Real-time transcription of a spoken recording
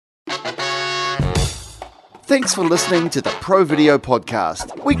Thanks for listening to the Pro Video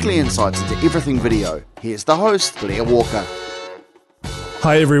Podcast, weekly insights into everything video. Here's the host, Blair Walker.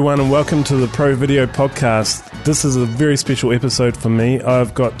 Hi everyone and welcome to the Pro Video Podcast. This is a very special episode for me.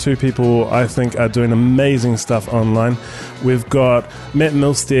 I've got two people I think are doing amazing stuff online. We've got Matt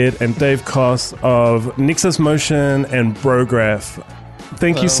Milstead and Dave Koss of Nexus Motion and Brograph.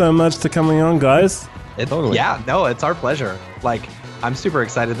 Thank you so much for coming on, guys. Totally. Yeah, no, it's our pleasure. I'm super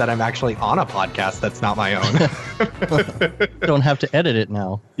excited that I'm actually on a podcast that's not my own. Don't have to edit it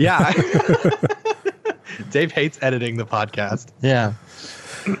now. Yeah. Dave hates editing the podcast. Yeah.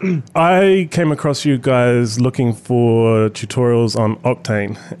 I came across you guys looking for tutorials on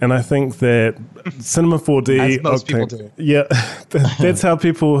Octane, and I think that Cinema 4D, as most Octane, people do. Yeah, that's how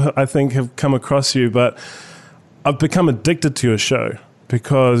people, I think, have come across you, but I've become addicted to your show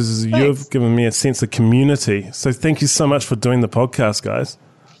because you've given me a sense of community. So thank you so much for doing the podcast, guys.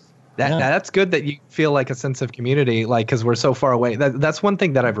 That's good that you feel like a sense of community, because we're so far away. That's one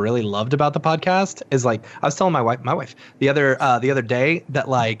thing that I've really loved about the podcast is I was telling my wife the other day that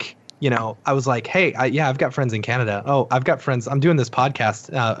I was like, hey, I've got friends in Canada. Oh, I've got friends. I'm doing this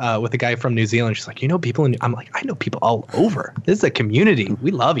podcast with a guy from New Zealand. She's like, people I'm like, I know people all over. This is a community. We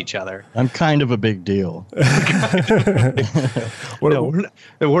love each other. I'm kind of a big deal. No,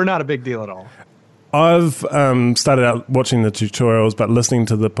 we're not a big deal at all. I've started out watching the tutorials, but listening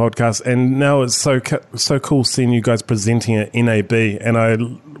to the podcast, and now it's so cool seeing you guys presenting at NAB, and I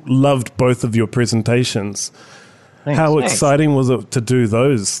loved both of your presentations. Thanks. How exciting was it to do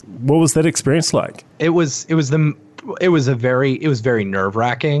those? What was that experience like? It was very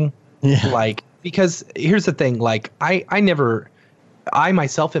nerve-wracking. Yeah. Because here's the thing, I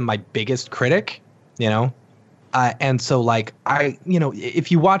myself am my biggest critic, and so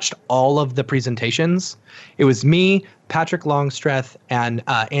if you watched all of the presentations, it was me, Patrick Longstreth, and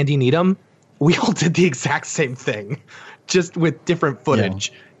Andy Needham. We all did the exact same thing, just with different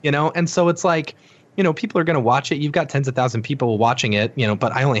footage, and so it's people are going to watch it. You've got tens of thousands of people watching it,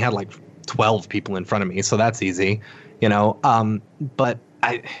 but I only had 12 people in front of me, so that's easy, but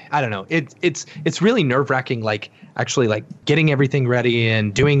I don't know. It's really nerve-wracking, actually getting everything ready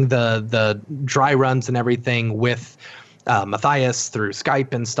and doing the dry runs and everything with Matthias through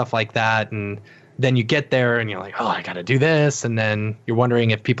Skype and stuff like that. And then you get there and you're like, oh, I got to do this. And then you're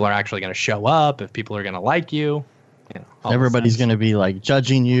wondering if people are actually going to show up, if people are going to like you. Everybody's going to be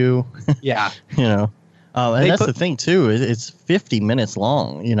judging you. Yeah. And that's the thing too. It's 50 minutes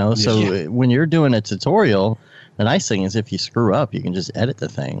long, so when you're doing a tutorial, the nice thing is if you screw up, you can just edit the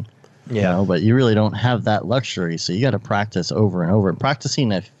thing. Yeah. But you really don't have that luxury. So you got to practice over and over. And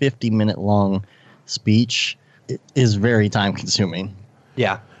practicing a 50-minute long speech is very time consuming.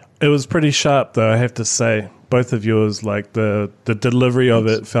 Yeah. It was pretty sharp, though, I have to say. Both of yours, the delivery of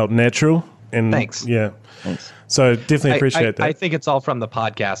it felt natural. And Thanks. Yeah. Thanks. So definitely appreciate that. I think it's all from the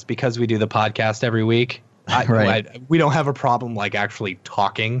podcast because we do the podcast every week. We don't have a problem actually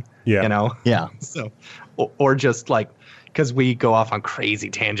talking. Yeah. Yeah. So, or just because we go off on crazy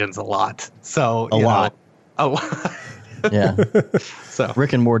tangents a lot. So a lot. Yeah. So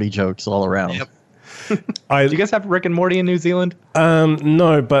Rick and Morty jokes all around. Yep. Do you guys have Rick and Morty in New Zealand?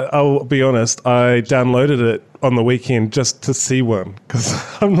 No, but I'll be honest. I downloaded it on the weekend just to see one because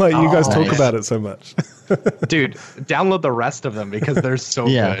I'm like, you guys talk about it so much. Dude, download the rest of them because they're so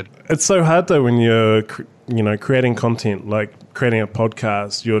good. It's so hard though when you're, creating content, like creating a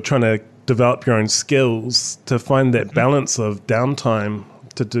podcast. You're trying to develop your own skills to find that balance of downtime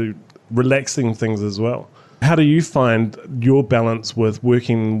to do relaxing things as well. How do you find your balance with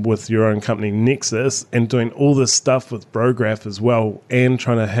working with your own company, Nexus, and doing all this stuff with Brograph as well and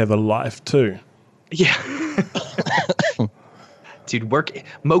trying to have a life too? Yeah. Dude,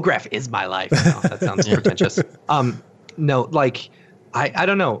 Mograph is my life. No, that sounds pretentious. No, I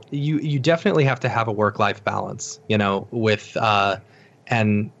don't know. You definitely have to have a work-life balance, with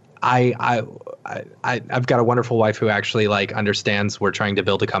and I've got a wonderful wife who actually understands we're trying to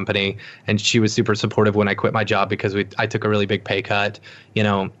build a company, and she was super supportive when I quit my job because I took a really big pay cut,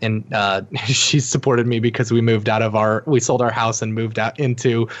 and she supported me because we sold our house and moved out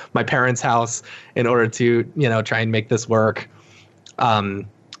into my parents' house in order to, try and make this work. It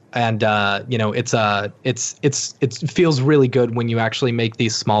feels really good when you actually make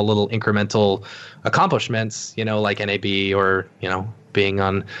these small little incremental accomplishments, like NAB or, being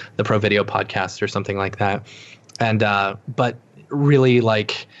on the Pro Video Podcast or something like that. And, but really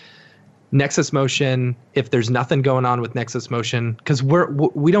Nexus Motion, if there's nothing going on with Nexus Motion, because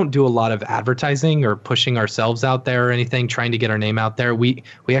we don't do a lot of advertising or pushing ourselves out there or anything, trying to get our name out there. We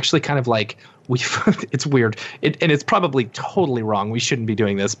actually kind of like it's weird, and it's probably totally wrong. We shouldn't be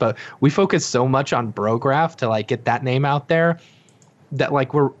doing this, but we focus so much on Brograph to like get that name out there that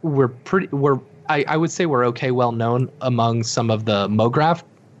like I would say we're okay, well known among some of the MoGraph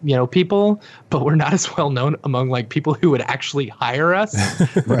people, but we're not as well known among like people who would actually hire us.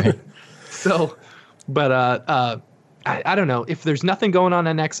 Right. So, but I don't know, if there's nothing going on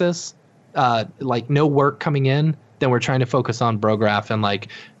at Nexus, like no work coming in, then we're trying to focus on Brograph and like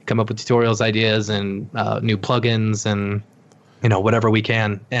come up with tutorials, ideas, and new plugins, and whatever we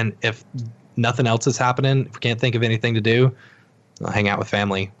can. And if nothing else is happening, if we can't think of anything to do, we'll hang out with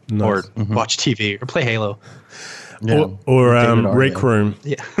family or watch TV or play Halo. Yeah. Or Rec Room.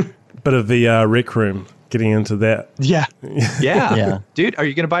 Yeah. Bit of VR Rec Room. Getting into that. Yeah. Yeah. Dude, are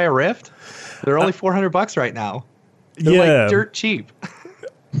you going to buy a Rift? They're only $400 right now. They're like dirt cheap.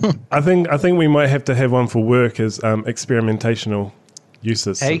 I think we might have to have one for work as experimentational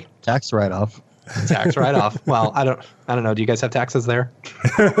uses. Hey, tax write-off. Tax write-off. Well, I don't know. Do you guys have taxes there?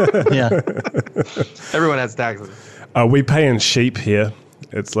 Yeah. Everyone has taxes. We pay in sheep here.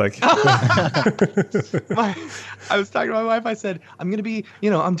 It's like I was talking to my wife. I said, I'm going to be,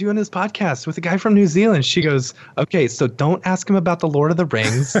 I'm doing this podcast with a guy from New Zealand. She goes, okay, so don't ask him about the Lord of the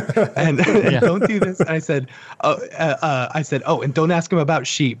Rings and don't do this. And I said, and don't ask him about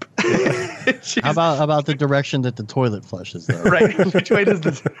sheep. How about the direction that the toilet flushes though? Right. Which way does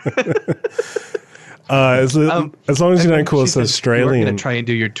this? As long as you don't call us Australian. You're going to try and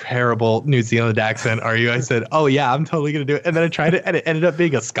do your terrible New Zealand accent, are you? I said, oh, yeah, I'm totally going to do it. And then I tried it, and it ended up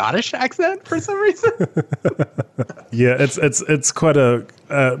being a Scottish accent for some reason. Yeah, it's quite a...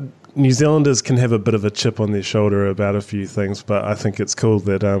 New Zealanders can have a bit of a chip on their shoulder about a few things, but I think it's cool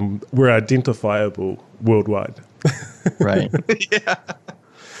that we're identifiable worldwide. Right. Yeah.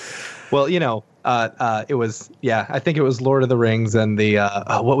 Well, it was, I think it was Lord of the Rings and the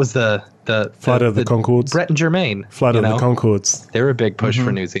what was the Flight of the Conchords. Brett and Jermaine. Flight of the Conchords. They were a big push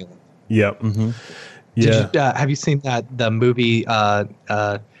for New Zealand. Yep. Mm-hmm. Yeah. Have you seen the movie?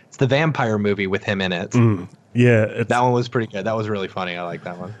 It's the vampire movie with him in it. Yeah. That one was pretty good. That was really funny. I like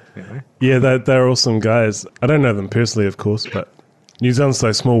that one. Yeah, they're awesome guys. I don't know them personally, of course, but New Zealand's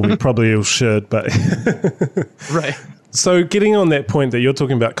so small, we probably all should. But right. So getting on that point that you're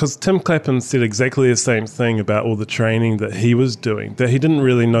talking about, because Tim Clapham said exactly the same thing about all the training that he was doing, that he didn't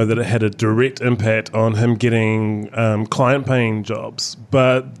really know that it had a direct impact on him getting client-paying jobs,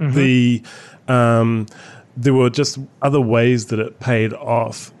 but there were just other ways that it paid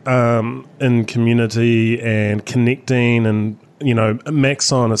off in community and connecting, and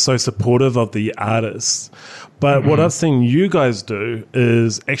Maxon is so supportive of the artists. But what I've seen you guys do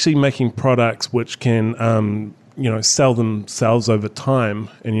is actually making products which can sell themselves over time,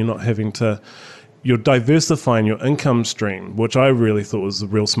 and you're diversifying your income stream, which I really thought was a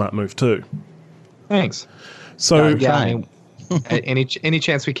real smart move too. Thanks. So any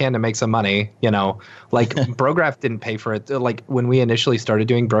chance we can to make some money, like Brograph didn't pay for it. Like when we initially started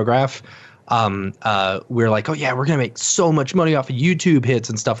doing Brograph, we were like, oh yeah, we're going to make so much money off of YouTube hits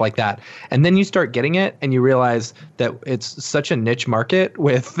and stuff like that. And then you start getting it and you realize that it's such a niche market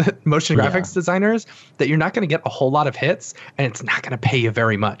with motion graphics designers that you're not going to get a whole lot of hits, and it's not going to pay you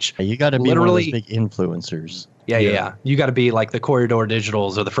very much. You got to be one of those big influencers. Yeah. You got to be like the Corridor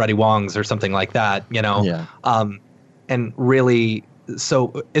Digitals or the Freddie Wongs or something like that, Yeah. And really,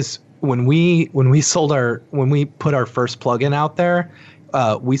 so it's when we put our first plugin out there,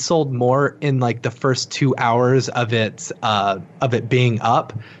 we sold more in like the first 2 hours of it being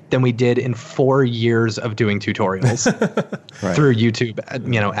up than we did in 4 years of doing tutorials through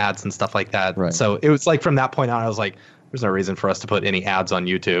YouTube, ads and stuff like that. Right. So it was like from that point on, I was like, there's no reason for us to put any ads on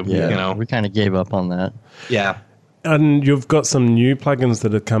YouTube. Yeah, we kind of gave up on that. Yeah. And you've got some new plugins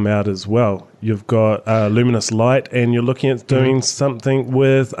that have come out as well. You've got Luminous Light, and you're looking at doing something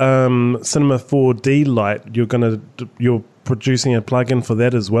with Cinema 4D Light. You're producing a plugin for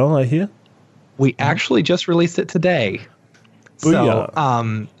that as well, I hear? We actually just released it today.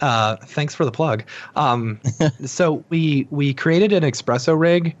 Booyah. So, thanks for the plug. So we created an espresso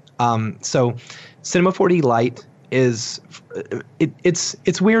rig. So Cinema 4D Lite is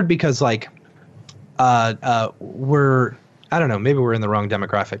it's weird because like I don't know, maybe we're in the wrong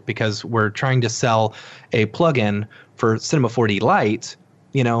demographic because we're trying to sell a plugin for Cinema 4D Lite,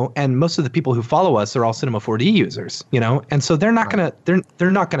 and most of the people who follow us are all Cinema 4D users, and so they're not gonna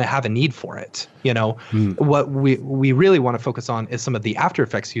have a need for it. What we really want to focus on is some of the After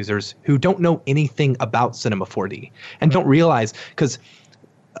Effects users who don't know anything about Cinema 4D and don't realize, because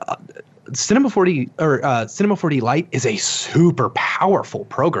Cinema 4D or Cinema 4D Lite is a super powerful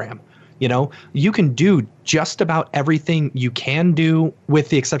program. You know, you can do just about everything you can do, with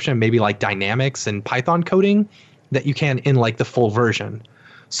the exception of maybe like dynamics and Python coding, that you can in like the full version.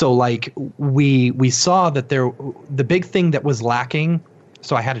 So like we saw that the big thing that was lacking.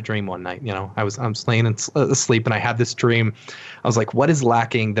 So I had a dream one night, you know, I'm laying asleep and I had this dream. I was like, what is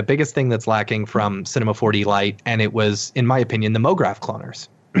lacking? The biggest thing that's lacking from Cinema 4D Lite, and it was, in my opinion, the MoGraph cloners.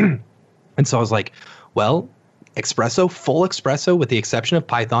 And so I was like, well, full Espresso, with the exception of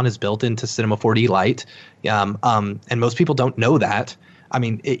Python, is built into Cinema 4D Lite. And most people don't know that. I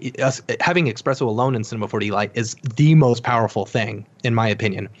mean, having Espresso alone in Cinema 4D Lite is the most powerful thing, in my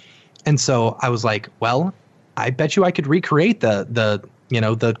opinion. And so I was like, well, I bet you I could recreate the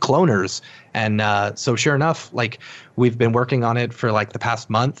cloners. And so sure enough, like, we've been working on it for like the past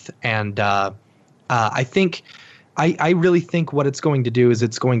month. And I think I really think what it's going to do is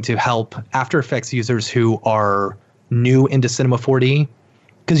it's going to help After Effects users who are new into Cinema 4D,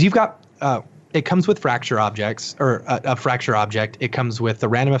 because you've got it comes with fracture objects, or a fracture object. It comes with the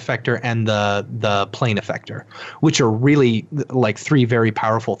random effector and the plane effector, which are really like three very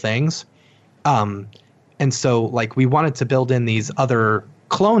powerful things. And so like we wanted to build in these other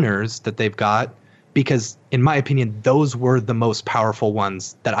cloners that they've got, because in my opinion, those were the most powerful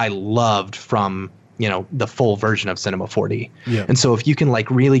ones that I loved from, you know, the full version of Cinema 4D. Yeah. And so if you can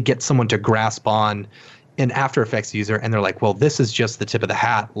like really get someone to grasp on an After Effects user and they're like, well, this is just the tip of the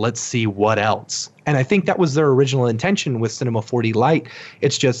hat, let's see what else. And I think that was their original intention with Cinema 4D Lite.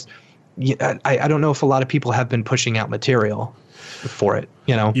 It's just, I don't know if a lot of people have been pushing out material for it,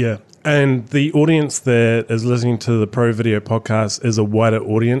 you know? Yeah. And the audience that is listening to the Pro Video podcast is a wider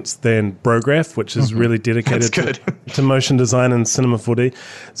audience than Brograph, which is really dedicated to motion design and Cinema 4D.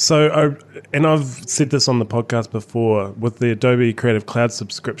 So, and I've said this on the podcast before, with the Adobe Creative Cloud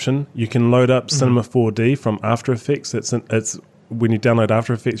subscription, you can load up Cinema 4D from After Effects. It's when you download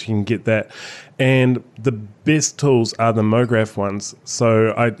After Effects, you can get that. And the best tools are the MoGraph ones.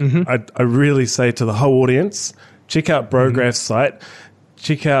 So I really say to the whole audience, check out Brograph's site.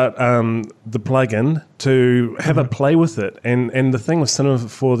 Check out the plugin to have a play with it. And the thing with Cinema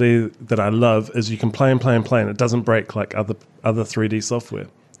 4D that I love is you can play and it doesn't break like other 3D software.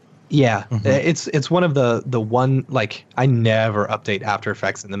 Yeah, it's one of the one, like, I never update After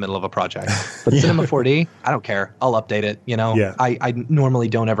Effects in the middle of a project. But Cinema 4D, I don't care. I'll update it, you know? Yeah. I normally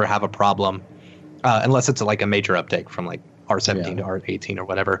don't ever have a problem unless it's like a major update from like R17 to R18 or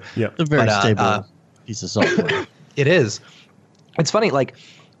whatever. Yeah, it's a very stable piece of software. It is. It's funny, like,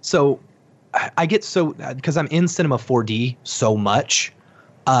 so I get so, because I'm in Cinema 4D so much,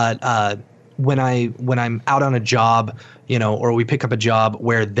 when I'm out on a job, you know, or we pick up a job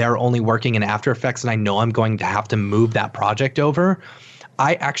where they're only working in After Effects and I know I'm going to have to move that project over,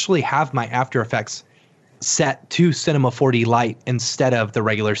 I actually have my After Effects set to Cinema 4D Lite instead of the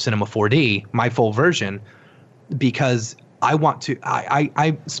regular Cinema 4D, my full version, because I want to,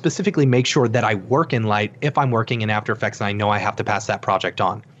 I specifically make sure that I work in Lite if I'm working in After Effects and I know I have to pass that project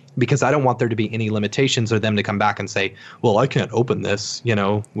on, because I don't want there to be any limitations or them to come back and say, well, I can't open this, you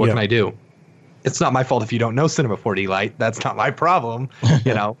know, what can I do? It's not my fault if you don't know Cinema 4D Lite. That's not my problem,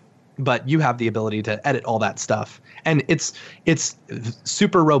 you know, but you have the ability to edit all that stuff. And it's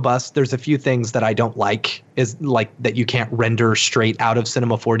super robust. There's a few things that I don't like, is like that you can't render straight out of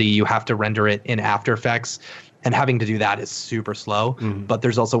Cinema 4D. You have to render it in After Effects. And having to do that is super slow. But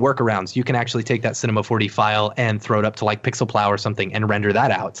there's also workarounds. You can actually take that Cinema 4D file and throw it up to like Pixelplow or something and render that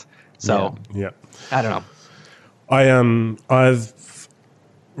out. So I don't know. I've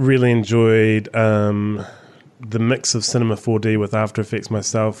really enjoyed the mix of Cinema 4D with After Effects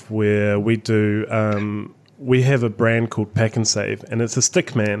myself, where we do we have a brand called Pack and Save, and it's a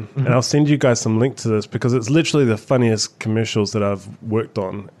Stickman. And I'll send you guys some link to this because it's literally the funniest commercials that I've worked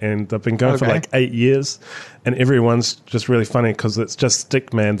on. And they've been going for like 8 years, and everyone's just really funny because it's just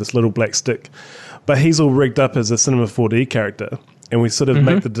Stickman, this little black stick. But he's all rigged up as a Cinema 4D character. And we sort of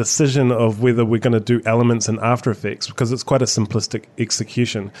make the decision of whether we're going to do elements in After Effects because it's quite a simplistic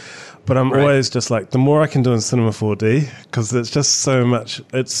execution. But I'm always just like, the more I can do in Cinema 4D, because it's just so much,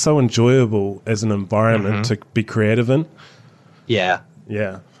 it's so enjoyable as an environment to be creative in. Yeah.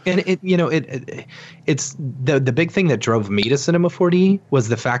 Yeah. And it's the big thing that drove me to Cinema 4D was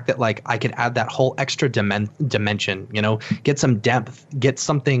the fact that like I could add that whole extra dimension, you know, get some depth, get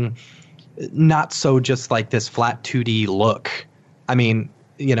something not so just like this flat 2D look. I mean,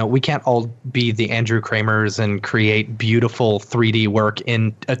 you know, we can't all be the Andrew Kramers and create beautiful 3D work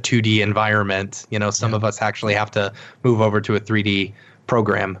in a 2D environment. You know, some of us actually have to move over to a 3D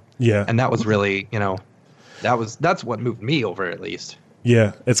program. Yeah. And that was really, you know, that's what moved me over, at least.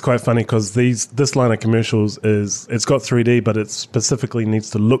 Yeah, it's quite funny because this line of commercials it's got 3D, but it specifically needs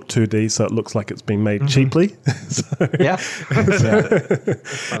to look 2D, so it looks like it's been made cheaply. It's a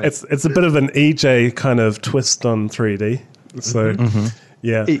bit of an EJ kind of twist on 3D. So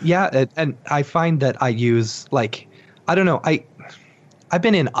and I find that I use I don't know, I've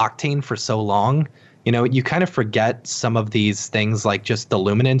been in Octane for so long, you kind of forget some of these things, like just the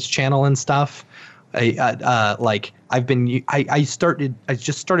luminance channel and stuff. I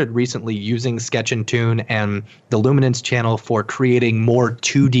just started recently using Sketch and Tune and the luminance channel for creating more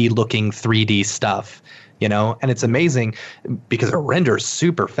 2D looking 3D stuff, and it's amazing because it renders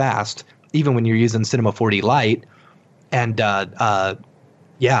super fast even when you're using Cinema 4D Lite. And I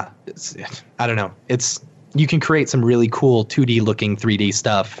don't know, you can create some really cool 2D looking 3D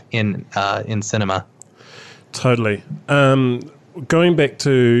stuff in Cinema. Totally. Going back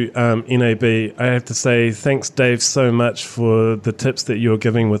to NAB, I have to say thanks, Dave, so much for the tips that you're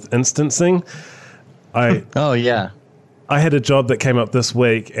giving with instancing. I had a job that came up this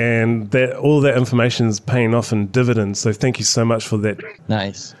week, and all that information is paying off in dividends. So thank you so much for that.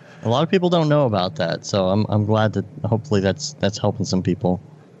 Nice. A lot of people don't know about that, so I'm glad that hopefully that's helping some people.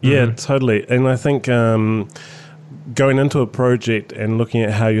 Yeah, totally. And I think going into a project and looking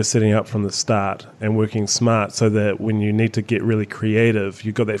at how you're setting up from the start and working smart so that when you need to get really creative,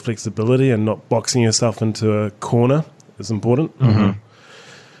 you've got that flexibility and not boxing yourself into a corner is important.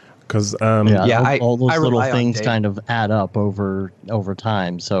 Because all those little things kind of add up over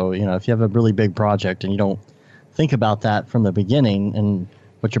time. So, if you have a really big project and you don't think about that from the beginning and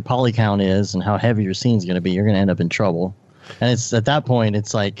what your poly count is and how heavy your scene's going to be, you're going to end up in trouble. And it's at that point,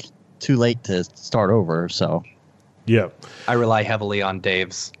 it's like too late to start over. So, yeah, I rely heavily on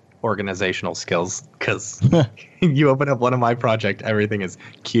Dave's organizational skills because you open up one of my project, everything is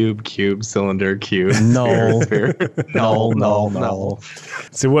cube, cylinder, cube. No, sphere. No.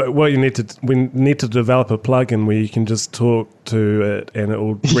 So what we need to develop a plugin where you can just talk to it and it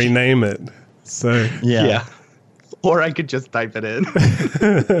will rename it. So yeah. Or I could just type it in.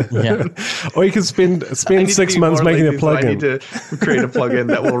 Or you could spend 6 months making a plugin. I need to create a plugin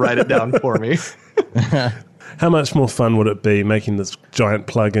that will write it down for me. How much more fun would it be making this giant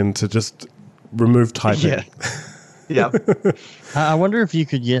plugin to just remove typing? Yeah. I wonder if you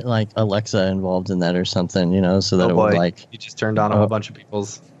could get like Alexa involved in that or something, so that it would you just turned on a whole bunch of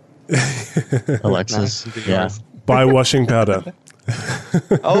people's Alexas. Yeah. Buy washing powder.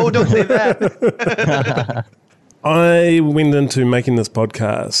 Oh, don't say that. I went into making this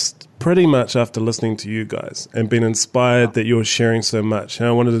podcast pretty much after listening to you guys and been inspired that you're sharing so much. And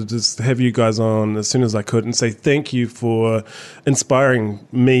I wanted to just have you guys on as soon as I could and say thank you for inspiring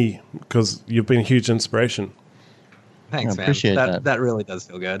me because you've been a huge inspiration. Thanks, man. Appreciate that. That really does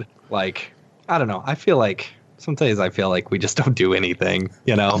feel good. Like, I don't know. I feel like sometimes we just don't do anything,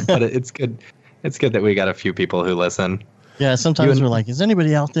 but it's good. It's good that we got a few people who listen. Yeah. Sometimes we're like, is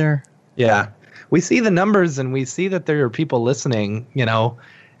anybody out there? Yeah. We see the numbers and we see that there are people listening, and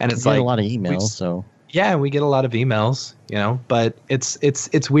it's we like get a lot of emails. So yeah, we get a lot of emails, but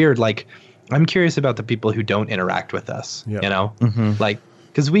it's weird. Like, I'm curious about the people who don't interact with us, like,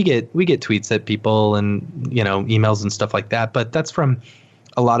 because we get tweets at people and, emails and stuff like that. But that's from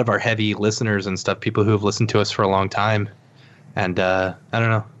a lot of our heavy listeners and stuff, people who have listened to us for a long time. And I don't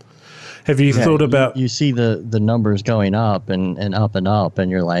know. Have you thought about... You see the numbers going up and up and up,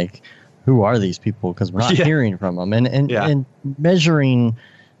 and you're like, who are these people? Because we're not hearing from them. And measuring,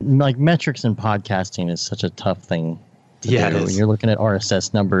 like, metrics in podcasting is such a tough thing to do. It is. You're looking at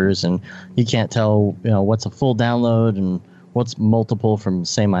RSS numbers, and you can't tell, what's a full download and what's multiple from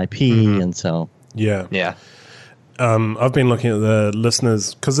same IP. And so... Yeah. I've been looking at the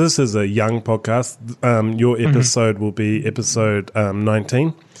listeners, because this is a young podcast. Your episode will be episode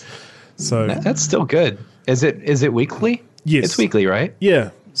 19. So that's still good. Is it weekly? Yes. It's weekly, right?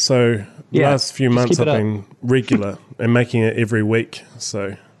 Yeah. So last few months I've been regular and making it every week.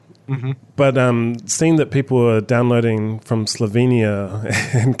 So, but seeing that people are downloading from Slovenia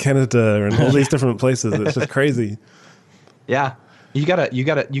and Canada and all these different places, it's just crazy. Yeah, you got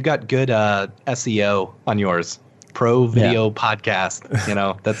good SEO on yours. Pro video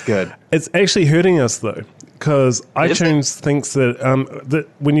podcast. That's good. It's actually hurting us though, because iTunes thinks that that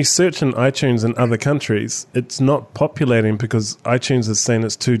when you search in iTunes in other countries, it's not populating because iTunes is saying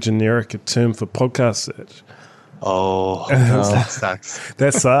it's too generic a term for podcast search. Oh, that sucks.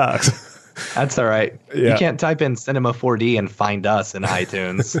 That sucks. That's all right. Yeah. You can't type in Cinema 4D and find us in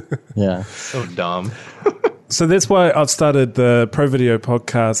iTunes. Yeah. So dumb. So that's why I've started the Pro Video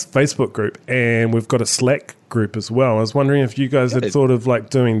Podcast Facebook group, and we've got a Slack group as well. I was wondering if you guys had thought of like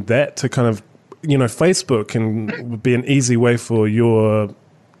doing that to kind of Facebook can be an easy way for your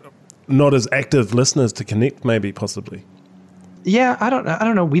not as active listeners to connect, maybe, possibly. Yeah, I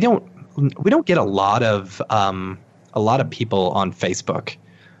don't know. We don't get a lot of people on Facebook.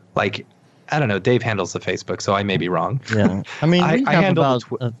 Like, I don't know. Dave handles the Facebook, so I may be wrong. Yeah, I mean, we I have handle about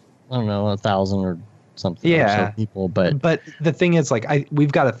 1,000 or something. Yeah, or so people, but the thing is, like,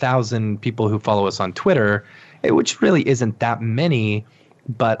 we've got 1,000 people who follow us on Twitter, which really isn't that many.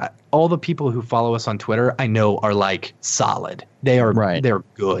 But all the people who follow us on Twitter, I know, are like solid. They are They're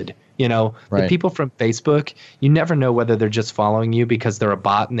good. The people from Facebook, you never know whether they're just following you because they're a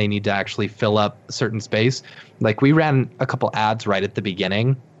bot and they need to actually fill up a certain space. Like, we ran a couple ads right at the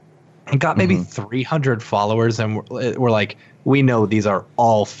beginning and got maybe 300 followers, and we're like, we know these are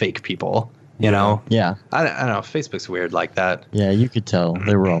all fake people. Yeah. I don't know. Facebook's weird like that. Yeah, you could tell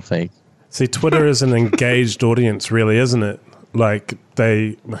they were all fake. See, Twitter is an engaged audience, really, isn't it? Like,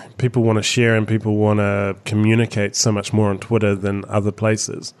 people want to share and people want to communicate so much more on Twitter than other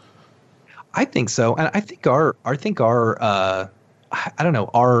places. I think so, and I think our I don't know,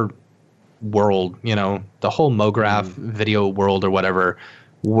 our world, the whole MoGraph video world or whatever.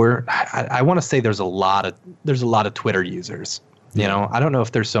 I want to say there's a lot of Twitter users. I don't know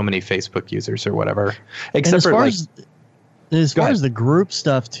if there's so many Facebook users or whatever. Except for as far as the group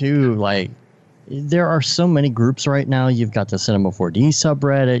stuff too, like, there are so many groups right now. You've got the Cinema 4D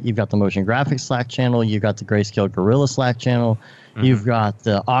subreddit, you've got the Motion Graphics Slack channel, you've got the Grayscale Gorilla Slack channel, you've got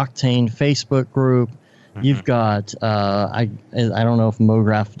the Octane Facebook group, you've got I don't know if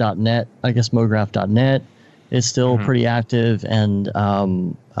MoGraph.net. I guess MoGraph.net is still pretty active, and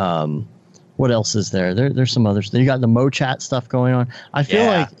what else is there? There's some others. You got the MoChat stuff going on. I feel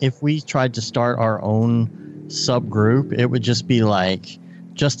like if we tried to start our own subgroup, it would just be like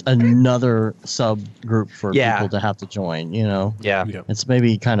just another subgroup for people to have to join. Yeah. It's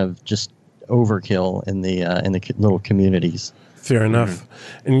maybe kind of just overkill in the little communities. Fair enough.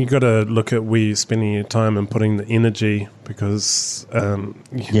 And you got to look at where you're spending your time and putting the energy, because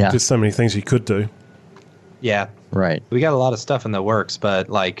there's so many things you could do. Yeah. Right. We got a lot of stuff in the works, but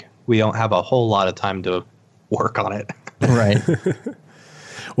like, we don't have a whole lot of time to work on it. Right.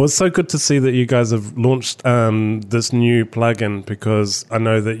 Well, it's so good to see that you guys have launched this new plugin, because I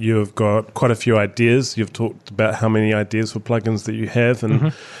know that you've got quite a few ideas. You've talked about how many ideas for plugins that you have,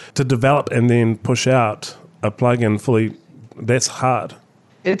 and to develop and then push out a plugin fully, that's hard.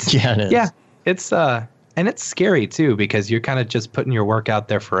 It is. Yeah, it's and it's scary too, because you're kind of just putting your work out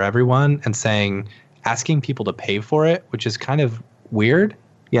there for everyone and asking people to pay for it, which is kind of weird,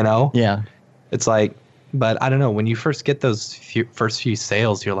 Yeah. It's like, but I don't know, when you first get those first few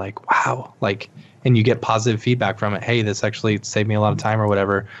sales, you're like, wow, like, and you get positive feedback from it. Hey, this actually saved me a lot of time or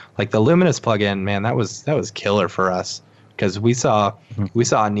whatever. Like the Luminous plugin, man, that was killer for us, because we saw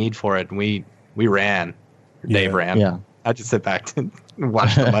a need for it, and we ran. Dave ran. Yeah. I just sit back and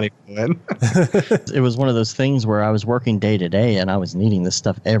watch the money go in. It was one of those things where I was working day to day and I was needing this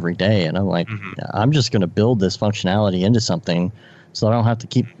stuff every day. And I'm like, I'm just going to build this functionality into something so I don't have to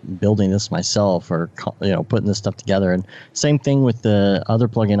keep building this myself or, putting this stuff together. And same thing with the other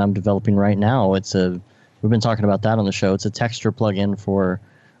plugin I'm developing right now. We've been talking about that on the show. It's a texture plugin for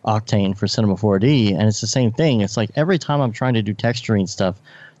Octane for Cinema 4D. And it's the same thing. It's like every time I'm trying to do texturing stuff,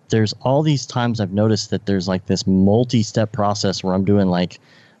 there's all these times I've noticed that there's like this multi-step process where I'm doing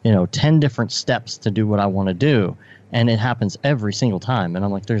 10 different steps to do what I want to do. And it happens every single time. And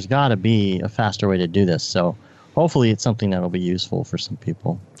I'm like, there's got to be a faster way to do this. So hopefully it's something that'll be useful for some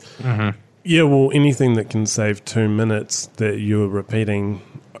people. Mm-hmm. Yeah, well, anything that can save 2 minutes that you're repeating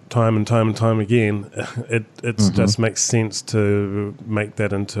time and time and time again, it just makes sense to make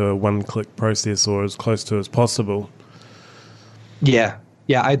that into a one-click process, or as close to as possible. Yeah.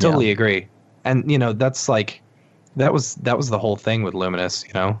 Yeah, I totally agree. And, that's like, that was the whole thing with Luminous,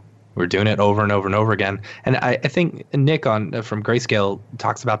 We're doing it over and over and over again. And I think Nick from Grayscale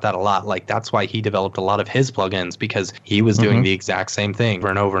talks about that a lot. Like, that's why he developed a lot of his plugins, because he was doing the exact same thing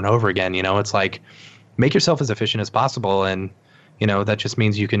over and over again. It's like, make yourself as efficient as possible. And, that just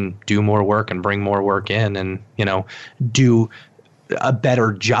means you can do more work and bring more work in and, do a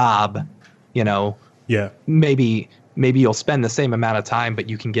better job, Yeah. Maybe you'll spend the same amount of time, but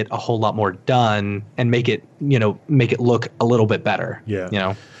you can get a whole lot more done and make it look a little bit better.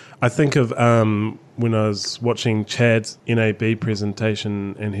 Yeah. I think of when I was watching Chad's NAB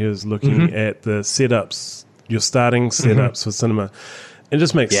presentation, and he was looking at the setups, your starting setups for cinema. It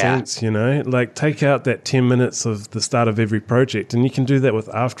just makes sense, like take out that 10 minutes of the start of every project, and you can do that with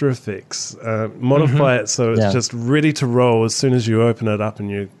After Effects. Modify it so it's just ready to roll as soon as you open it up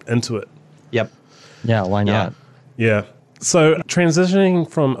and you're into it. Yep. Yeah, why not? Yeah. So transitioning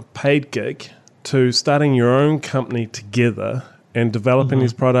from a paid gig to starting your own company together and developing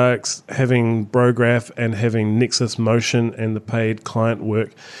these products, having BroGraph and having Nexus Motion and the paid client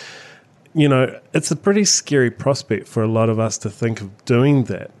work, you know, it's a pretty scary prospect for a lot of us to think of doing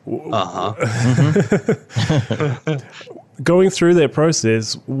that. Going through that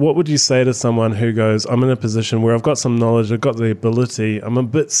process, what would you say to someone who goes, I'm in a position where I've got some knowledge, I've got the ability, I'm a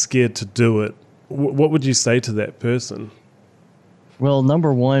bit scared to do it. What would you say to that person? Well,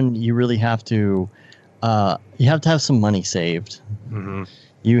 number one, you really have to have some money saved.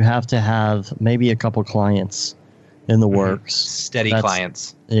 You have to have maybe a couple clients in the works. Steady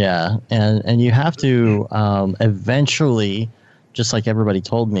clients. Yeah. And you have to eventually, just like everybody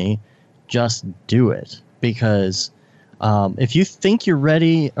told me, just do it. Because if you think you're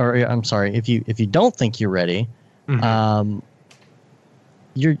ready, or I'm sorry, if you don't think you're ready, you're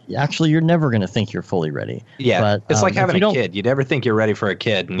never going to think you're fully ready. Yeah. But, it's like having a kid. You never think you're ready for a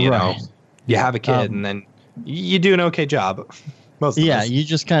kid. And, you know, you have a kid and then you do an okay job. Most of us. You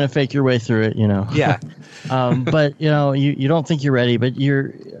just kind of fake your way through it, you know. Yeah. But you know, you don't think you're ready, but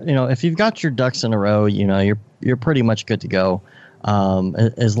if you've got your ducks in a row, you know, you're pretty much good to go.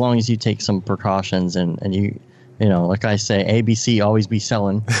 As long as you take some precautions and you know, like I say, ABC, always be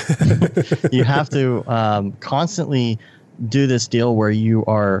selling. You have to constantly do this deal where you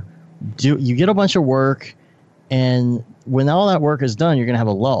get a bunch of work, and when all that work is done, you're gonna have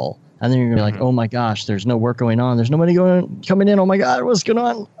a lull. And then you're going to be like, oh, my gosh, there's no work going on. There's nobody coming in. Oh, my God, what's going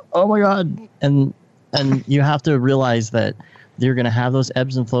on? Oh, my God. And you have to realize that you're going to have those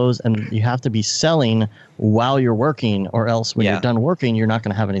ebbs and flows, and you have to be selling while you're working, or else when you're done working, you're not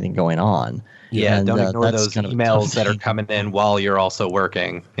going to have anything going on. Yeah, and, don't ignore those emails that are coming in while you're also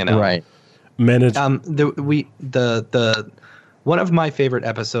working. You know, right? Manage. The one of my favorite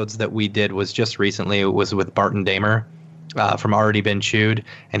episodes that we did was just recently. It was with Barton Damer. From Already Been Chewed,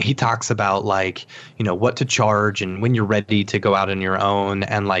 and he talks about, like, you know, what to charge and when you're ready to go out on your own.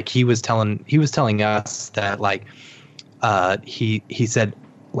 And like he was telling us that, like, he said,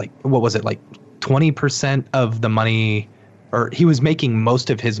 like, what was it, like 20% of the money, or he was making most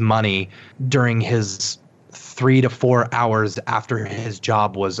of his money during his 3 to 4 hours after his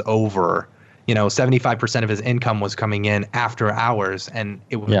job was over. You know, 75% of his income was coming in after hours, and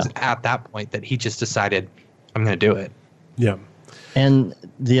it was at that point that he just decided, I'm going to do it. Yeah. And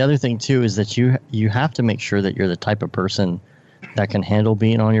the other thing too is that you have to make sure that you're the type of person that can handle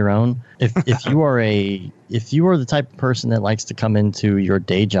being on your own. If you are the type of person that likes to come into your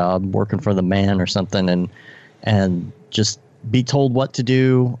day job working for the man or something and just be told what to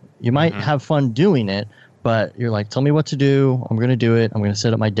do, you might have fun doing it, but you're like, tell me what to do, I'm going to do it. I'm going to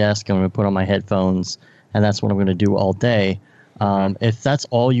sit at my desk, I'm going to put on my headphones, and that's what I'm going to do all day. If that's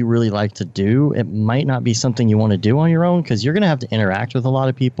all you really like to do, it might not be something you want to do on your own, because you're going to have to interact with a lot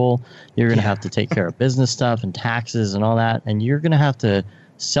of people. You're going to have to take care of business stuff and taxes and all that. And you're going to have to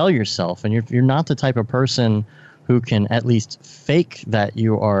sell yourself. And you're not the type of person who can at least fake that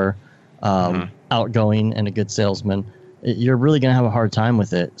you are outgoing and a good salesman. You're really going to have a hard time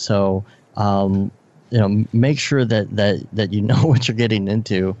with it. So, make sure that you know what you're getting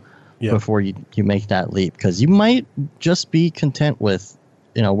into. Before you make that leap, because you might just be content with,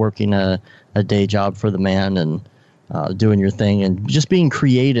 you know, working a day job for the man and doing your thing and just being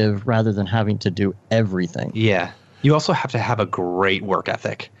creative rather than having to do everything. Yeah. You also have to have a great work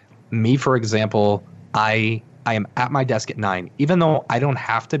ethic. Me, for example, I am at my desk at 9, even though I don't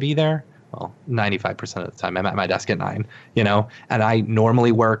have to be there. Well, 95% of the time I'm at my desk at 9, you know, and I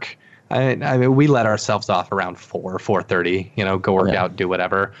normally work. I mean, we let ourselves off around 4:30, you know, go work out, do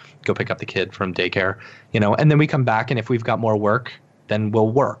whatever, go pick up the kid from daycare, you know, and then we come back, and if we've got more work, then we'll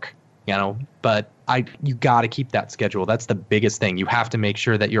work, you know, but you got to keep that schedule. That's the biggest thing. You have to make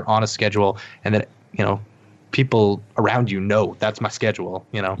sure that you're on a schedule and that, you know, people around you know that's my schedule,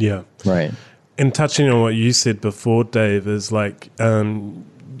 you know? Yeah. Right. And touching on what you said before, Dave, is like,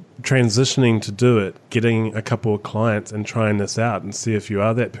 transitioning to do it, getting a couple of clients and trying this out and see if you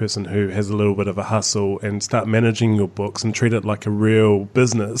are that person who has a little bit of a hustle, and start managing your books and treat it like a real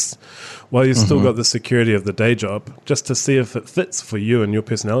business while you've still got the security of the day job, just to see if it fits for you and your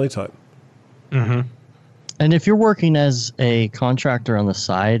personality type. And if you're working as a contractor on the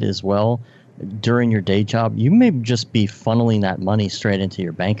side as well during your day job, you may just be funneling that money straight into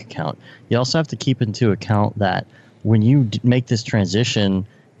your bank account. You also have to keep into account that when you make this transition,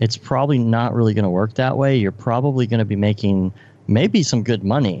 it's probably not really going to work that way. You're probably going to be making maybe some good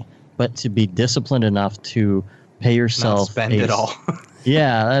money, but to be disciplined enough to pay yourself not spend it all.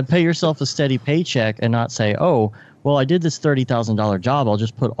 pay yourself a steady paycheck and not say, oh, well, I did this $30,000 job, I'll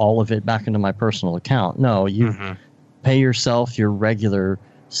just put all of it back into my personal account. No, you pay yourself your regular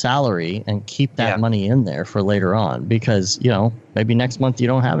salary and keep that money in there for later on, because maybe next month you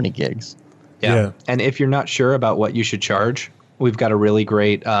don't have any gigs. Yeah. And if you're not sure about what you should charge, we've got a really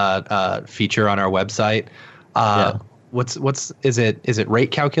great feature on our website. Is it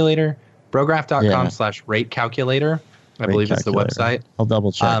Rate Calculator? Brograph.com/rate calculator. I believe it's the website. I'll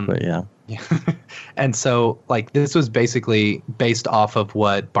double check, but yeah. And so this was basically based off of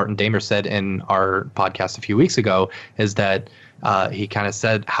what Barton Damer said in our podcast a few weeks ago, is that he kind of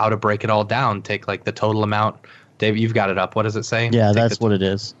said how to break it all down. Take the total amount. Dave, you've got it up. What does it say? Yeah, that's what it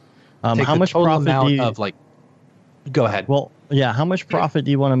is. How much profit do you... Go ahead. Well, yeah, how much profit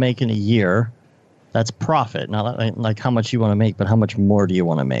do you want to make in a year? That's profit, not like how much you want to make, but how much more do you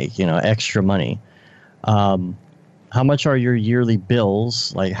want to make? Extra money. How much are your yearly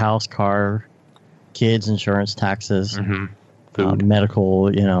bills, like house, car, kids, insurance, taxes, food,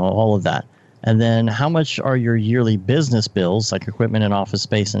 medical, all of that. And then how much are your yearly business bills, like equipment and office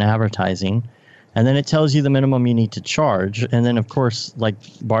space and advertising? And then it tells you the minimum you need to charge. And then, of course, like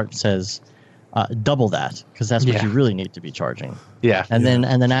Bart says, double that, because that's what you really need to be charging. Yeah. And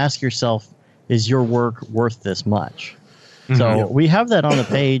then ask yourself, is your work worth this much? So we have that on the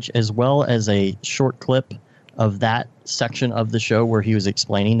page, as well as a short clip of that section of the show where he was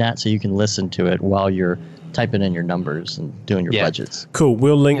explaining that, so you can listen to it while you're typing in your numbers and doing your budgets. Cool.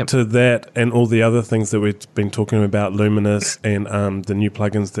 We'll link to that and all the other things that we've been talking about, Luminous and the new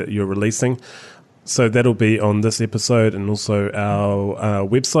plugins that you're releasing. So that'll be on this episode and also our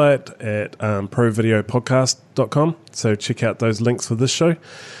website at provideopodcast.com. So check out those links for this show.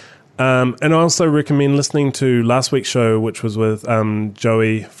 And I also recommend listening to last week's show, which was with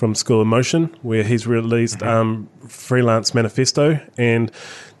Joey from School of Motion, where he's released Freelance Manifesto, and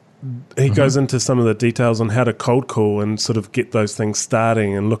he goes into some of the details on how to cold call and sort of get those things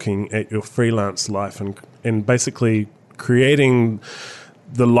starting and looking at your freelance life and basically creating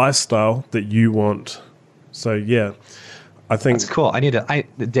the lifestyle that you want. So, yeah, I think... That's cool.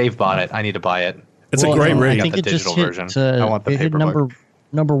 Dave bought it. I need to buy it. It's a great read. I think the digital version. I want the paper book.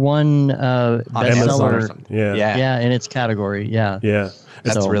 Number one bestseller. Yeah, in its category. Yeah.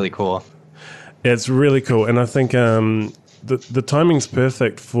 That's really cool. It's really cool, and I think the timing's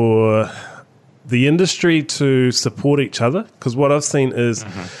perfect for the industry to support each other, because what I've seen is,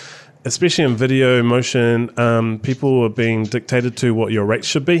 especially in video motion, people are being dictated to what your rates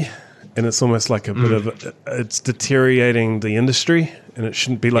should be, and it's almost like a bit of it's deteriorating the industry, and it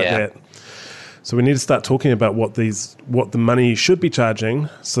shouldn't be like that. So we need to start talking about what the money you should be charging,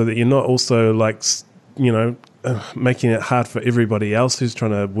 so that you're not also making it hard for everybody else who's trying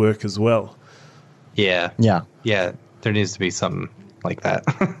to work as well. Yeah. There needs to be something like that.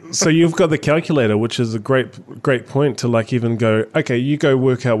 So you've got the calculator, which is a great point to even go, okay, you go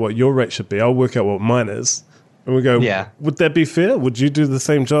work out what your rate should be. I'll work out what mine is. And we go, would that be fair? Would you do the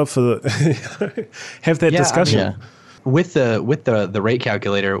same job for the have that discussion? I mean, with the rate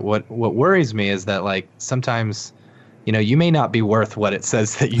calculator, what worries me is that sometimes, you may not be worth what it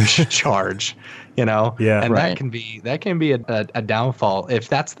says that you should charge, and that can be a downfall. If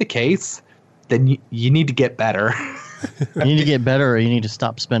that's the case, then you need to get better. You need to get better, or you need to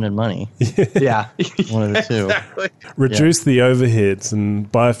stop spending money. Yeah. One of the two. Exactly. Reduce the overheads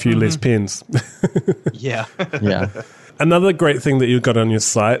and buy a few less pens. Yeah. Another great thing that you've got on your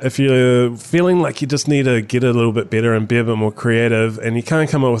site, if you're feeling like you just need to get a little bit better and be a bit more creative and you can't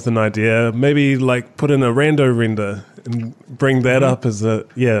come up with an idea, maybe put in a rando render and bring that up as I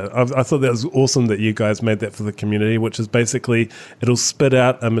thought that was awesome that you guys made that for the community, which is basically it'll spit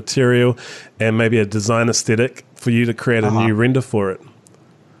out a material and maybe a design aesthetic for you to create a new render for it.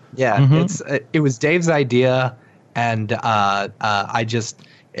 Yeah, it was Dave's idea, and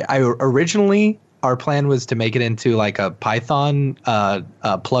originally our plan was to make it into a Python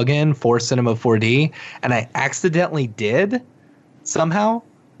plugin for Cinema 4D, and I accidentally did somehow.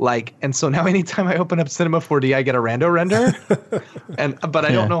 And so now anytime I open up Cinema 4D, I get a rando render, but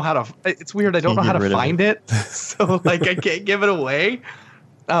I don't know how to. It's weird. I don't know how to find it, so I can't give it away.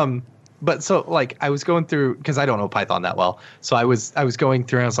 But so I was going through, because I don't know Python that well, so I was going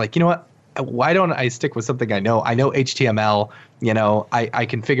through and I was like, you know what? Why don't I stick with something I know? I know HTML. I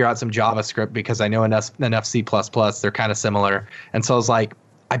can figure out some JavaScript because I know enough C++. They're kind of similar, and so I was like,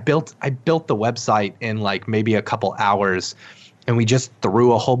 I built the website in maybe a couple hours. And we just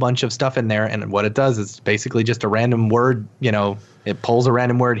threw a whole bunch of stuff in there. And what it does is basically just a random word, it pulls a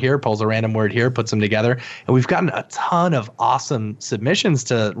random word here, pulls a random word here, puts them together. And we've gotten a ton of awesome submissions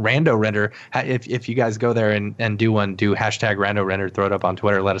to Rando Render. If you guys go there and do hashtag Rando Render, throw it up on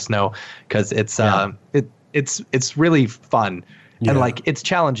Twitter, let us know. Because it's really fun. Yeah. And it's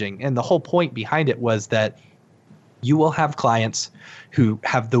challenging. And the whole point behind it was that you will have clients who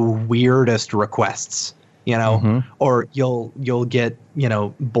have the weirdest requests, or you'll get,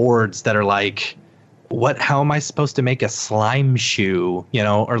 boards that are like, how am I supposed to make a slime shoe,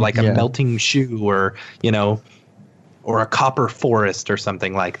 or like a melting shoe, or, or a copper forest or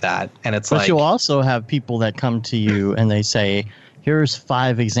something like that. And it's but you'll also have people that come to you and they say, here's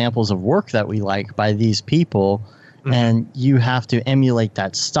 5 examples of work that we like by these people. And you have to emulate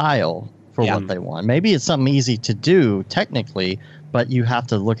that style for what they want. Maybe it's something easy to do technically, but you have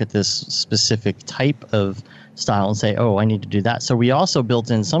to look at this specific type of style and say, oh, I need to do that. So we also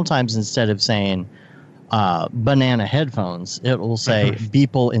built in, sometimes instead of saying banana headphones, it will say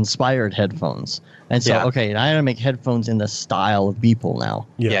Beeple inspired headphones. And so, okay, I got to make headphones in the style of Beeple now.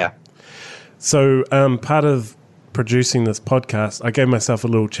 Yeah. So part of producing this podcast, I gave myself a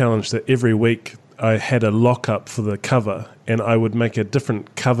little challenge that every week I had a lockup for the cover, and I would make a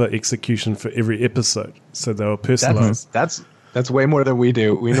different cover execution for every episode, so they were personalized. That's way more than we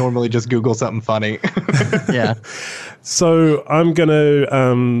do. We normally just Google something funny. Yeah. So I'm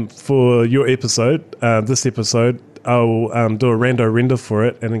gonna for your episode, this episode, I'll do a rando render for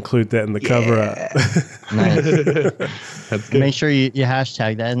it and include that in the cover art. Nice. That's good. Make sure you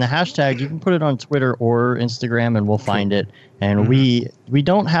hashtag that. And the hashtag, you can put it on Twitter or Instagram and we'll find it. And we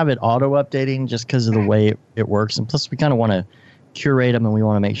don't have it auto-updating just because of the way it works. And plus, we kind of want to curate them and we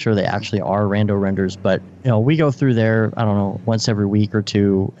want to make sure they actually are rando renders. But, we go through there, I don't know, once every week or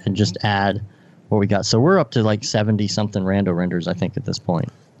two and just add what we got. So we're up to like 70-something rando renders, I think, at this point.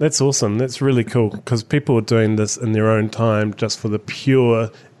 That's awesome. That's really cool because people are doing this in their own time just for the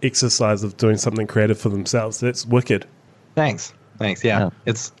pure exercise of doing something creative for themselves. That's wicked. Thanks. Yeah.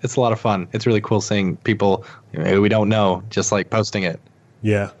 It's a lot of fun. It's really cool seeing people we don't know just like posting it.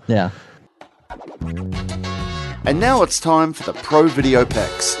 Yeah. And now it's time for the Pro Video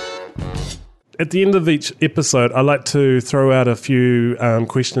Picks. At the end of each episode, I like to throw out a few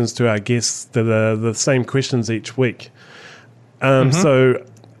questions to our guests that are the same questions each week. So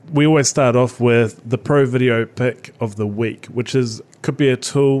we always start off with the Pro Video Pick of the week, which could be a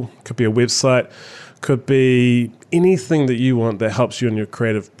tool, could be a website, could be anything that you want that helps you in your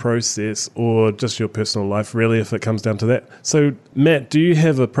creative process or just your personal life, really, if it comes down to that. So, Matt, do you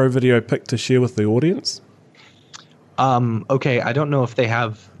have a Pro Video Pick to share with the audience? Okay, I don't know if they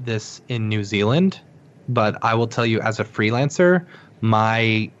have this in New Zealand, but I will tell you as a freelancer,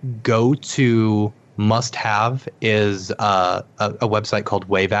 my go-to must-have is a website called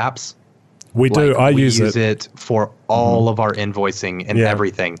Wave Apps. We do. I use it for all of our invoicing and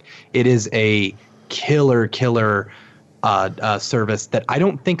everything. It is a killer service that I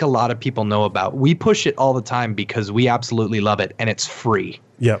don't think a lot of people know about. We push it all the time because we absolutely love it, and it's free.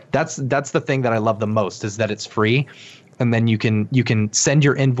 Yeah, that's the thing that I love the most is that it's free, and then you can send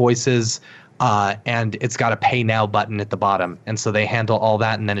your invoices. And it's got a pay now button at the bottom. And so they handle all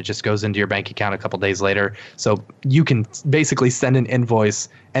that, and then it just goes into your bank account a couple days later. So you can basically send an invoice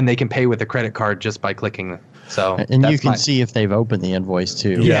and they can pay with a credit card just by clicking. So and you can see if they've opened the invoice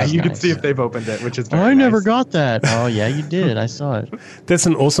too. Yeah, you can see if they've opened it, which is very I nice. never got that. Oh yeah, you did. I saw it. That's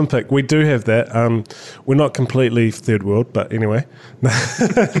an awesome pick. We do have that. We're not completely third world, but anyway.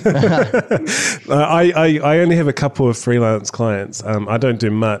 I only have a couple of freelance clients. I don't do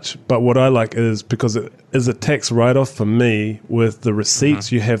much, but what I like is because it is a tax write-off for me with the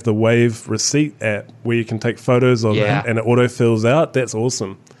receipts. You have the Wave receipt app where you can take photos of it and it auto-fills out. That's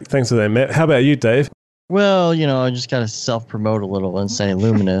awesome. Thanks for that, Matt. How about you, Dave? Well, I just got to self-promote a little and say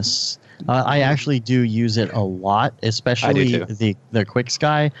Luminous. I actually do use it a lot, especially the Quick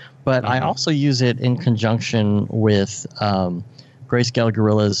Sky, but I also use it in conjunction with Grayscale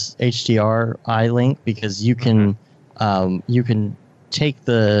Gorilla's HDR iLink because you can take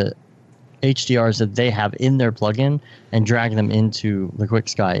the HDRs that they have in their plugin and drag them into the Quick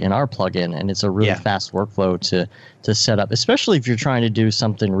Sky in our plugin, and it's a really fast workflow to set up, especially if you're trying to do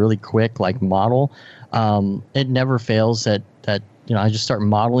something really quick like model. It never fails that I just start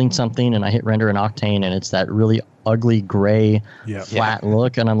modeling something and I hit render in Octane and it's that really ugly gray flat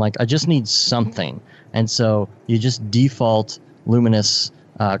look, and I'm like, I just need something, and so you just default Luminous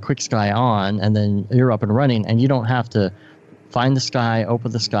Quick Sky on, and then you're up and running, and you don't have to find the sky,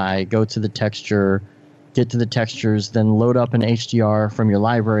 open the sky, go to the texture, get to the textures, then load up an HDR from your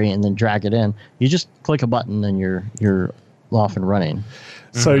library and then drag it in. You just click a button and you're off and running.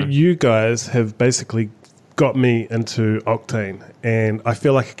 So you guys have basically got me into Octane, and I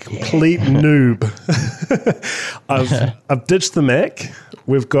feel like a complete noob. I've ditched the Mac.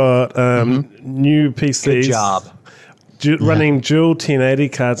 We've got new PCs. Good job. running dual 1080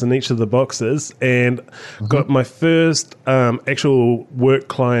 cards in each of the boxes, and got my first actual work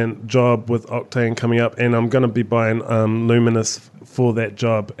client job with Octane coming up, and I'm going to be buying Luminous for that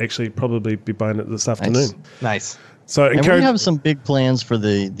job. Actually, probably be buying it this afternoon. Nice. So and we have some big plans for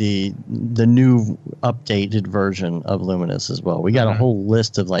the new updated version of Luminous as well. We got a whole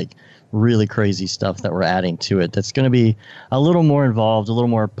list of like really crazy stuff that we're adding to it. That's going to be a little more involved, a little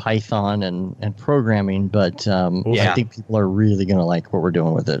more Python and programming, but I think people are really going to like what we're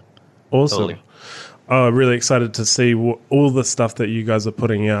doing with it. Awesome. Totally. Really excited to see all the stuff that you guys are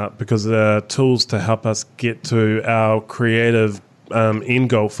putting out, because they're tools to help us get to our creative end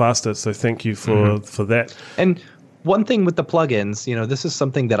goal faster. So thank you for that. And one thing with the plugins, this is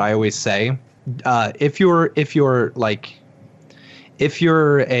something that I always say. If you're a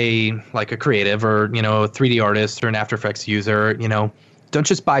creative or a 3D artist or an After Effects user, don't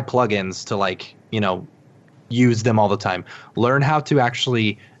just buy plugins to use them all the time. Learn how to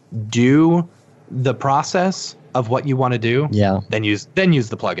actually do the process of what you want to do. Yeah. Then use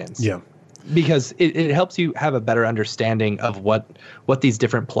the plugins. Yeah. Because it helps you have a better understanding of what these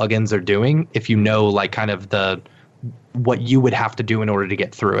different plugins are doing if you know kind of what you would have to do in order to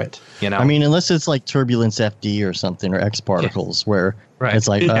get through it. I mean, unless it's like Turbulence FD or something, or X Particles, where it's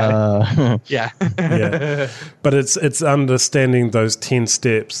like yeah. But it's understanding those 10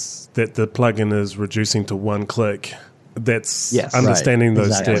 steps that the plugin is reducing to one click. That's understanding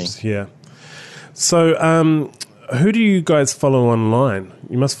those steps. Yeah. So who do you guys follow online?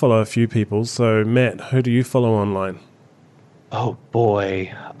 You must follow a few people. So Matt, who do you follow online? Oh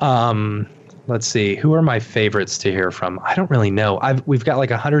boy. Let's see. Who are my favorites to hear from? I don't really know. We've got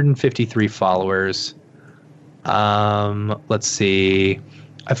 153 followers. Let's see.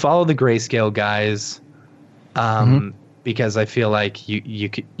 I follow the Grayscale guys because I feel like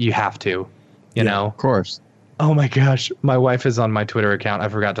you have to, you know. Of course. Oh my gosh, my wife is on my Twitter account. I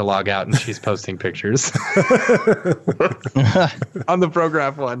forgot to log out, and she's posting pictures on the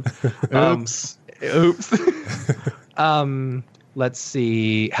Prograph one. Oops. Let's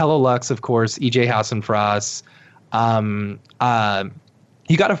see. Hello Lux, of course. EJ Hassenfrost.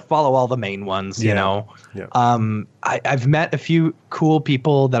 You got to follow all the main ones, you know. Yeah. I've met a few cool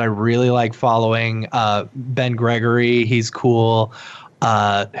people that I really like following. Ben Gregory, he's cool.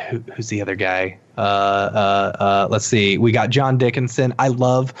 Who's the other guy? Let's see. We got John Dickinson. I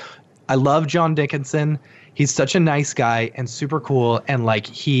love John Dickinson. He's such a nice guy and super cool. And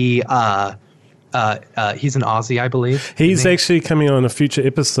he's an Aussie, I believe. He's actually coming on a future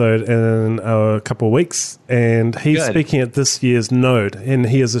episode in a couple of weeks, and he's speaking at this year's Node, and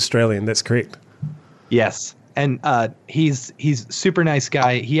he is Australian. That's correct. Yes. And he's super nice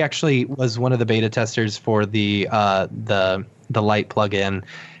guy. He actually was one of the beta testers for the Light plugin,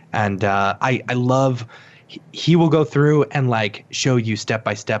 and I love. He will go through and show you step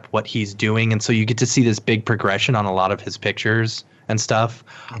by step what he's doing, and so you get to see this big progression on a lot of his pictures and stuff.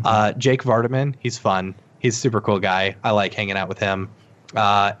 Jake Vardaman, he's fun. He's a super cool guy. I like hanging out with him.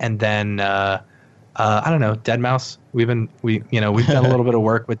 And then I don't know, Deadmau5. We've done a little bit of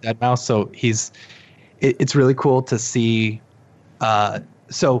work with Deadmau5, so it's really cool to see.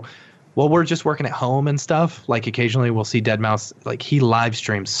 So while we're just working at home and stuff, occasionally we'll see Deadmau5. He live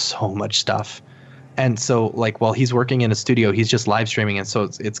streams so much stuff. And so while he's working in a studio, he's just live streaming. And so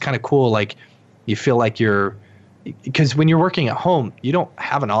it's kind of cool. You feel like you're, because when you're working at home, you don't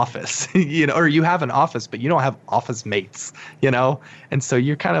have an office, or you have an office, but you don't have office mates, And so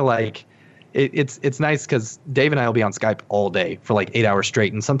you're kind of it's nice because Dave and I will be on Skype all day for 8 hours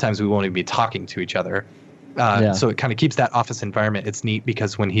straight. And sometimes we won't even be talking to each other. So it kind of keeps that office environment. It's neat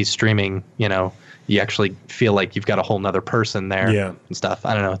because when he's streaming, you actually feel like you've got a whole nother person there and stuff.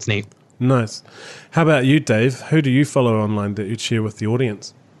 I don't know. It's neat. Nice. How about you, Dave? Who do you follow online that you'd share with the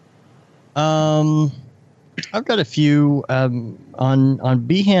audience? I've got a few on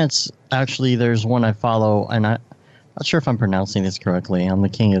Behance. Actually, there's one I follow, and I'm not sure if I'm pronouncing this correctly. I'm the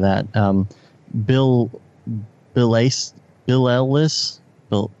king of that. Bill Ellis.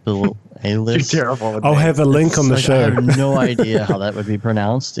 You're terrible. I'll have a link on the show. I have no idea how that would be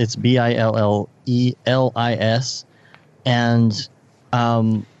pronounced. It's Billelis, and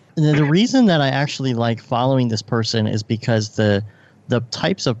the reason that I actually like following this person is because the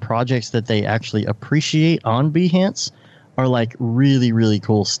types of projects that they actually appreciate on Behance are really, really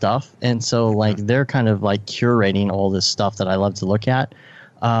cool stuff. And so they're kind of curating all this stuff that I love to look at.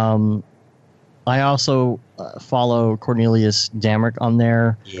 I also follow Cornelius Damrick on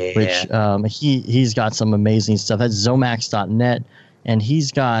there, which he's got some amazing stuff. That's Zomax.net, and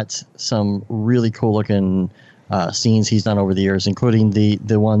he's got some really cool looking scenes he's done over the years, including the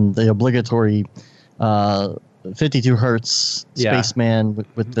obligatory 52 Hertz spaceman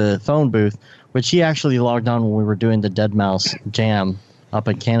with the phone booth, which he actually logged on when we were doing the Deadmau5 jam up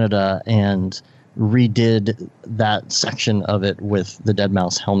in Canada and redid that section of it with the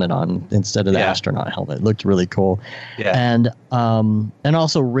Deadmau5 helmet on instead of the astronaut helmet. It looked really cool. Yeah. And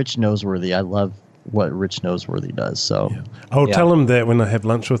also Rich Noseworthy. I love what Rich Noseworthy does. So I'll tell him that when I have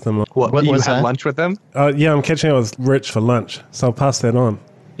lunch with him. What you have lunch with him? Yeah, I'm catching up with Rich for lunch, so I'll pass that on.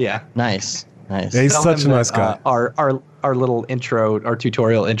 Yeah. Nice. Yeah, he's such a nice guy. Our little intro, our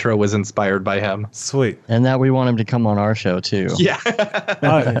tutorial intro was inspired by him. Sweet. And that we want him to come on our show too. Yeah.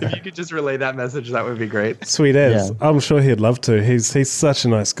 If you could just relay that message, that would be great. Sweet as. Yeah. I'm sure he'd love to. He's such a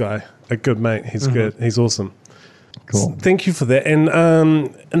nice guy. A good mate. He's good. He's awesome. Cool. Thank you for that. And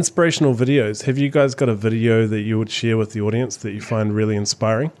inspirational videos. Have you guys got a video that you would share with the audience that you find really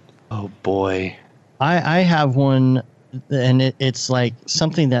inspiring? Oh, boy. I have one, and it's like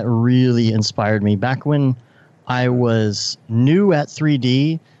something that really inspired me. Back when I was new at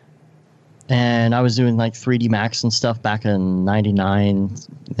 3D, and I was doing like 3D Max and stuff back in 99,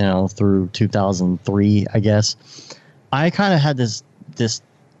 through 2003, I guess. I kind of had this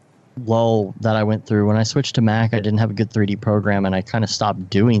lull that I went through. When I switched to Mac, I didn't have a good 3D program, and I kind of stopped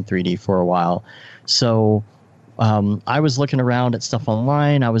doing 3D for a while. So I was looking around at stuff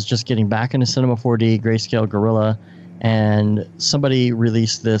online. I was just getting back into Cinema 4D, Grayscale, Gorilla, and somebody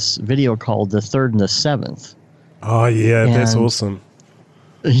released this video called The Third and the Seventh. Oh, yeah, that's awesome.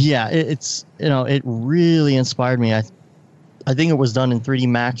 Yeah, it really inspired me. I think it was done in 3D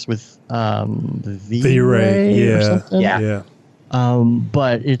Max with V-Ray or something. Yeah.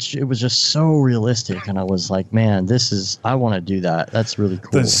 But it was just so realistic, and I was like, man, I want to do that. That's really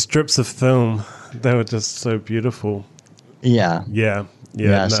cool. The strips of film, they were just so beautiful. Yeah. Yeah.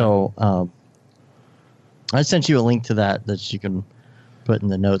 No. So I sent you a link to that you can put in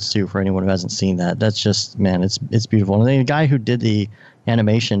the notes too for anyone who hasn't seen that. That's just, man, it's beautiful. And the guy who did the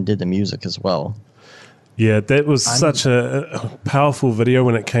animation did the music as well. Yeah, that was such a powerful video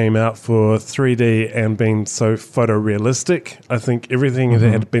when it came out for 3D and being so photorealistic. I think everything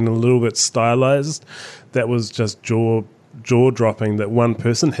that had been a little bit stylized, that was just jaw-dropping that one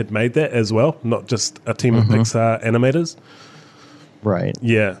person had made that as well, not just a team of Pixar animators. Right.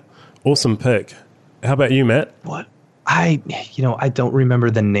 Yeah. Awesome pick. How about you, Matt? What? I don't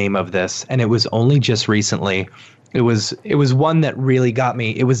remember the name of this, and it was only just recently. It was one that really got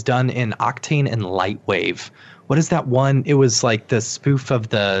me. It was done in Octane and Lightwave. What is that one? It was like the spoof of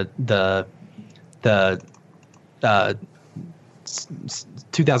the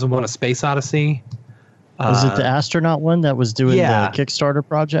 2001: A Space Odyssey. Was it the astronaut one that was doing the Kickstarter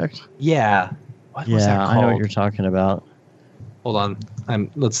project? Yeah. What was that called? I know what you're talking about. Hold on.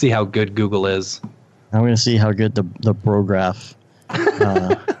 Let's see how good Google is. I'm going to see how good the Brograph.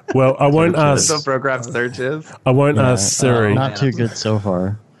 Well, I won't ask. The Brograph search is. I won't ask Siri. Not too good so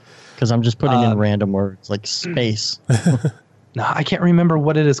far, because I'm just putting in random words like space. No, I can't remember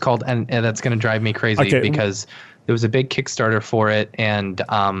what it is called, and that's going to drive me crazy because there was a big Kickstarter for it, and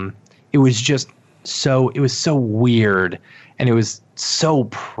it was just so weird, and it was so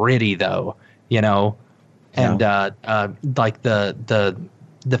pretty though, and like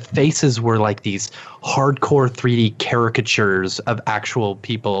the faces were like these hardcore 3D caricatures of actual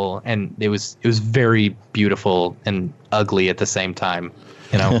people, and it was very beautiful and ugly at the same time.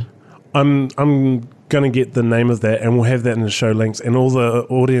 I'm gonna get the name of that, and we'll have that in the show links, and all the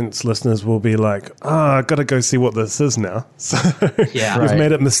audience listeners will be like, I gotta go see what this is now. So we've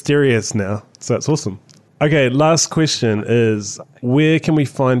made it mysterious now, so it's awesome. Okay, last question is, where can we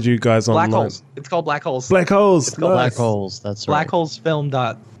find you guys online? Black Holes. It's called Black Holes. Black Holes. It's called Black Holes. That's right.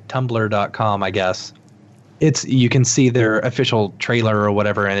 blackholesfilm.tumblr.com, I guess. You can see their official trailer or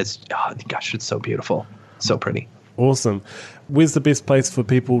whatever, and it's so beautiful. So pretty. Awesome. Where's the best place for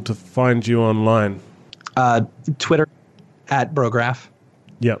people to find you online? Twitter @Brograph.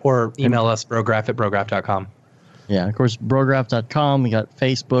 Yeah. Or email us brograph@brograph.com. Yeah, of course, brograph.com. We got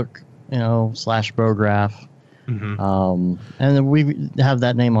Facebook, /Brograph. And then we have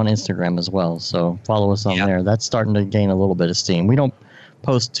that name on Instagram as well. So follow us on there. That's starting to gain a little bit of steam. We don't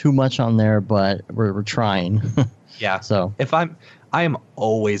post too much on there, but we're trying. Yeah. So I am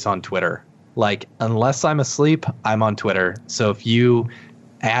always on Twitter. Like, unless I'm asleep, I'm on Twitter. So if you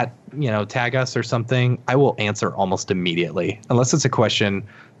tag us or something, I will answer almost immediately. Unless it's a question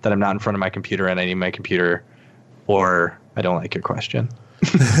that I'm not in front of my computer and I need my computer, or I don't like your question.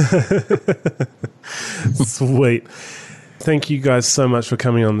 Sweet. Thank you guys so much for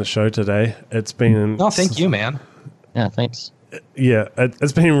coming on the show today. It's been... No, thank you, man. Yeah, thanks. Yeah,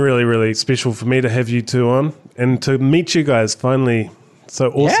 it's been really, really special for me to have you two on and to meet you guys finally.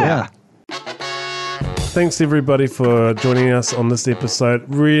 So awesome. Yeah. thanks everybody for joining us on this episode.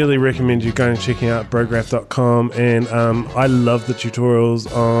 Really recommend you going and checking out Brograph.com, and I love the tutorials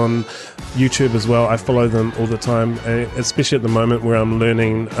on YouTube as well. I follow them all the time, especially at the moment where I'm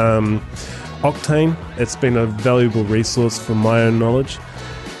learning Octane. It's been a valuable resource for my own knowledge.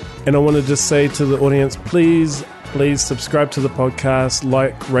 And I want to just say to the audience, please subscribe to the podcast,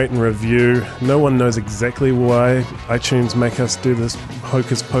 like, rate, and review. No one knows exactly why iTunes make us do this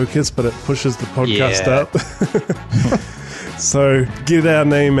hocus pocus, but it pushes the podcast up. So get our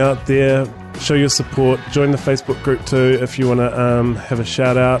name out there, show your support, join the Facebook group too if you want to have a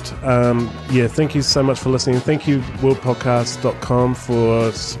shout out. Thank you so much for listening. Thank you, worldpodcast.com,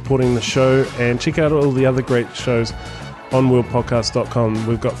 for supporting the show, and check out all the other great shows on worldpodcast.com.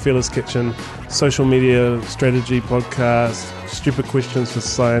 We've got Fearless Kitchen, social media strategy podcast, stupid questions for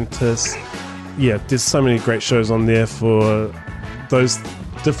scientists. Yeah, there's so many great shows on there for those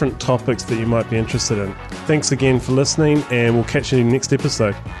different topics that you might be interested in. Thanks again for listening, and we'll catch you in the next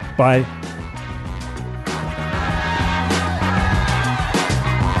episode. Bye.